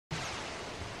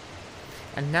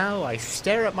And now I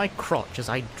stare at my crotch as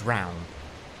I drown.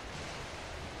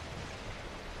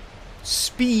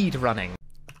 Speed running.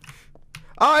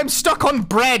 I'm stuck on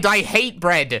bread. I hate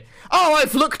bread. Oh,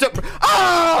 I've looked up.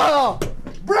 Oh!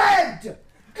 Bread!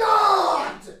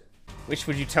 God! Which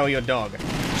would you tell your dog?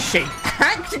 Shape.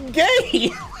 Act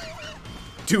gay!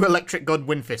 Do electric god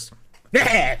windfist. Do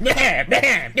that, do that, do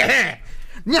that,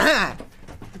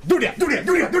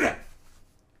 do that!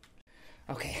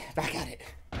 Okay, back at it.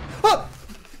 Oh!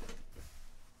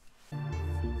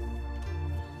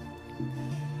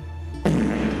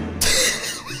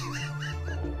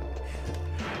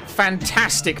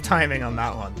 Fantastic timing on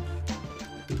that one.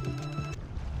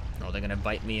 Oh, they're gonna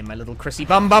bite me in my little Chrissy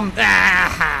bum bum.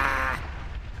 Ah!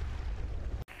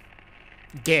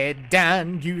 Get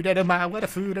down, you that my what a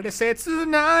food that said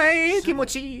tonight.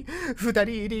 Kimochi,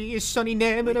 futari de ishoni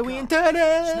nemuru winter.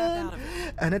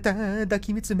 Anata da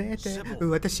kimitsumete,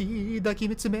 watashi da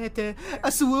kimitsumete,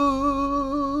 asu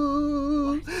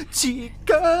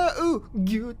chikau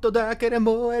gyutto dakara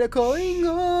moeru koi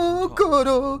no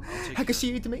koro.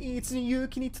 Hakashite me itsu ni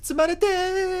yuki ni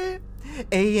tsutsumarete.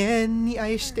 Eien ni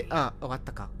aishite. Ah,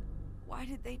 owatta ka. Why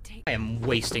did they take? I am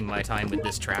wasting my time with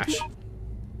this trash.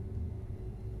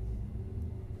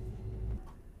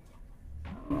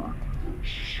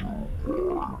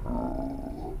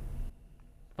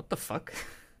 What the fuck?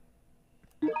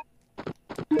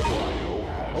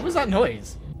 What was that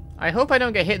noise? I hope I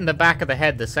don't get hit in the back of the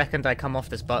head the second I come off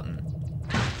this button.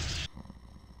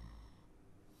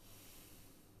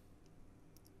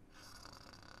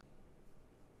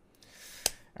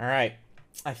 Alright.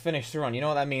 I finished the run. You know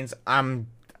what that means? I'm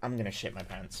gonna shit my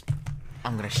pants.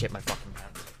 I'm gonna shit my fucking pants.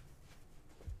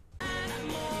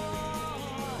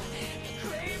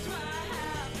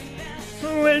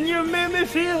 When you made me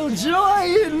feel joy,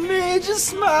 it made you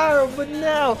smile, but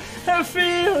now I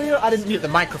feel you. I didn't mute the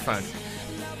microphone.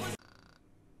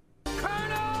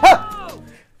 Huh!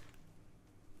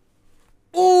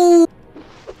 Ooh!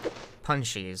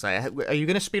 Punchy is like, are you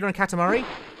gonna speedrun Katamari?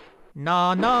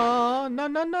 Na na na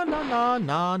na na na na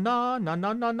na na na na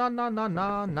na na na na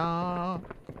na na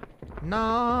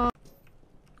na.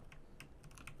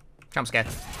 Jump scare.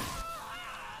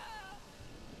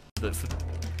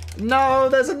 No,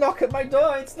 there's a knock at my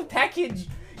door. It's the package.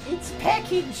 It's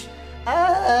package.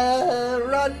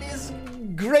 Run is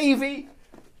gravy.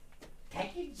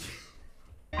 Package.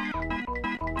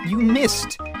 You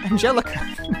missed, Angelica.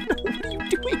 What are you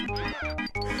doing?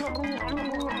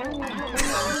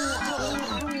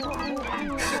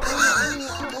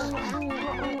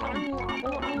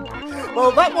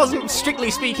 Well, that wasn't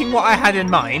strictly speaking what I had in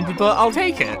mind, but I'll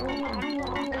take it.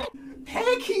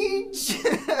 Package.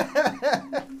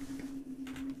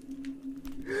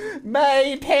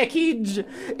 My package!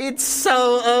 It's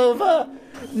so over!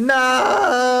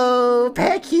 No!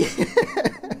 Package!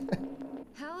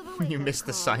 You missed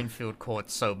the Seinfeld chord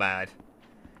so bad.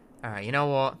 Alright, you know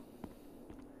what?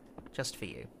 Just for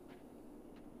you.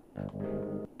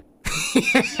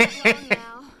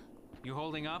 You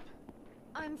holding up?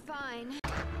 I'm fine.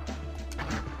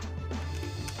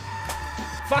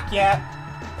 Fuck yeah!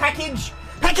 Package!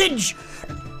 Package!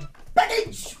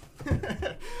 Package!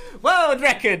 World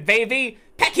record, baby!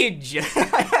 Package!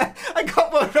 I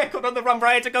got world record on the run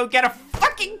where I had to go get a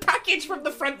fucking package from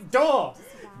the front door!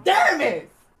 Damn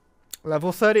it!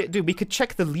 Level 30. Dude, we could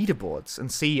check the leaderboards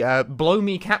and see Blow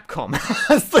Me Capcom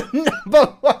as the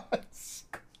 #1.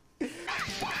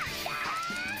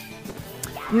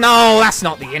 No, that's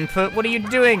not the input. What are you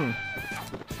doing?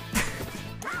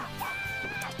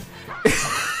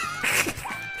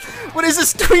 What is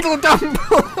this Tweedledum?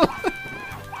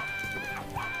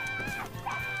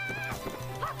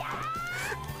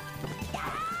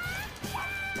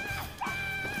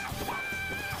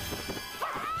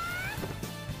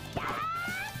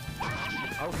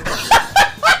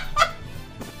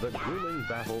 The grueling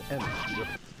battle ends with...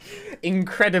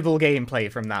 Incredible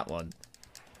gameplay from that one.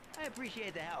 I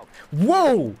appreciate the help.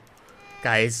 Whoa!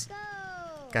 Guys,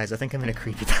 I think I'm in a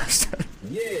creepypasta.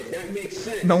 Yeah, that makes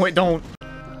sense. No, it don't.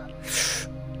 It's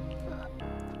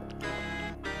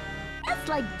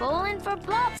like bowling for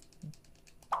plops.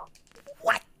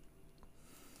 What?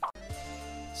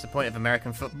 It's the point of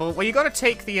American football. Well, you gotta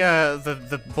take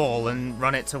the ball and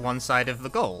run it to one side of the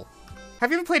goal.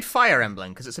 Have you ever played Fire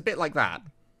Emblem? Because it's a bit like that.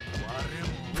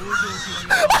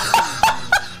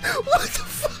 What the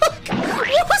fuck?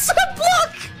 What was that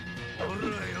block?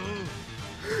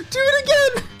 Do it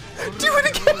again! Do it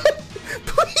again!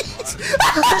 Please!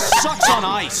 This sucks on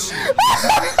ice!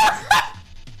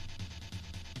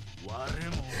 What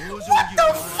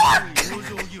the fuck?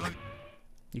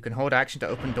 You can hold action to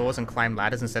open doors and climb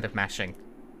ladders instead of mashing.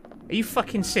 Are you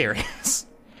fucking serious?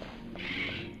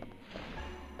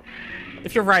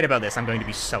 If you're right about this, I'm going to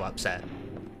be so upset.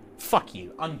 Fuck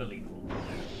you. Unbelievable.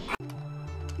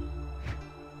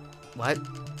 What?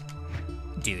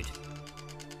 Dude.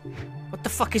 What the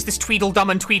fuck is this Tweedledum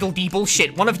and Tweedledee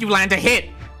bullshit? One of you land a hit!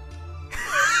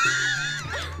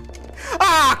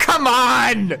 Ah, come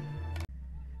on!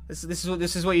 This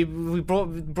is what we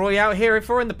brought you out here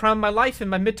for in the prime of my life in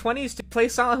my mid-20s to play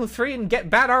Silent Hill 3 and get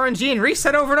bad RNG and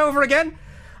reset over and over again?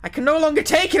 I can no longer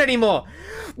take it anymore!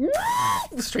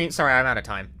 Sorry, I'm out of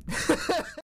time.